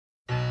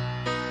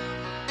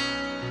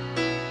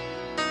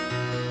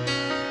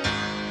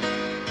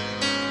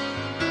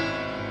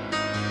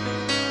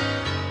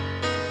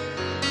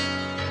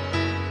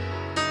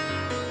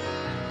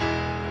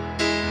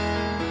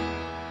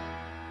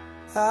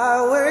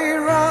highway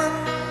run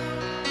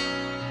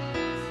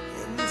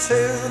into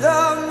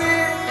the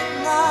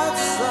midnight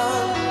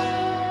sun.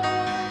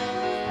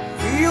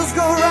 Wheels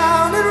go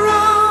round and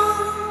round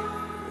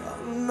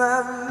on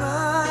my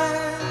mind.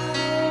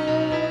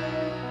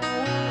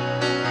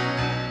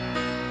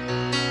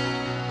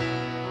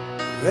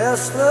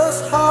 Restless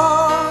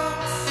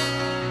hearts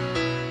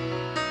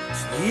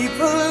sleep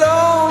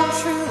alone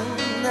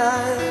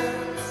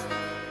tonight,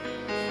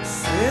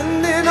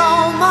 sending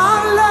all my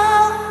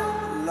love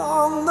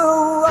along the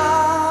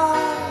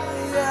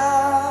wire.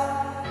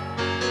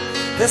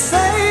 They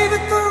say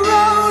that the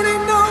road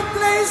ain't no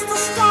place to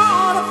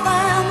start a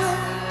family.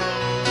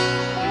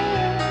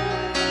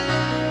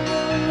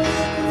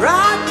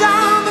 Right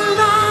down the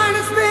line,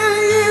 it's been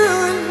you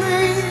and me,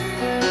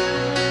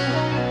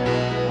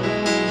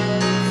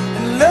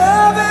 and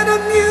love and the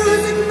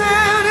music,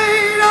 man,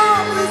 ain't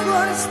always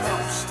what it's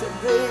supposed to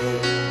be.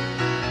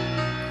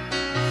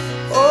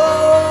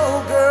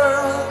 Oh,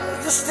 girl,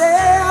 you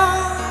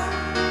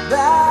stand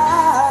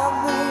by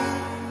me.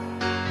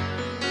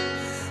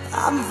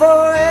 I'm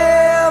forever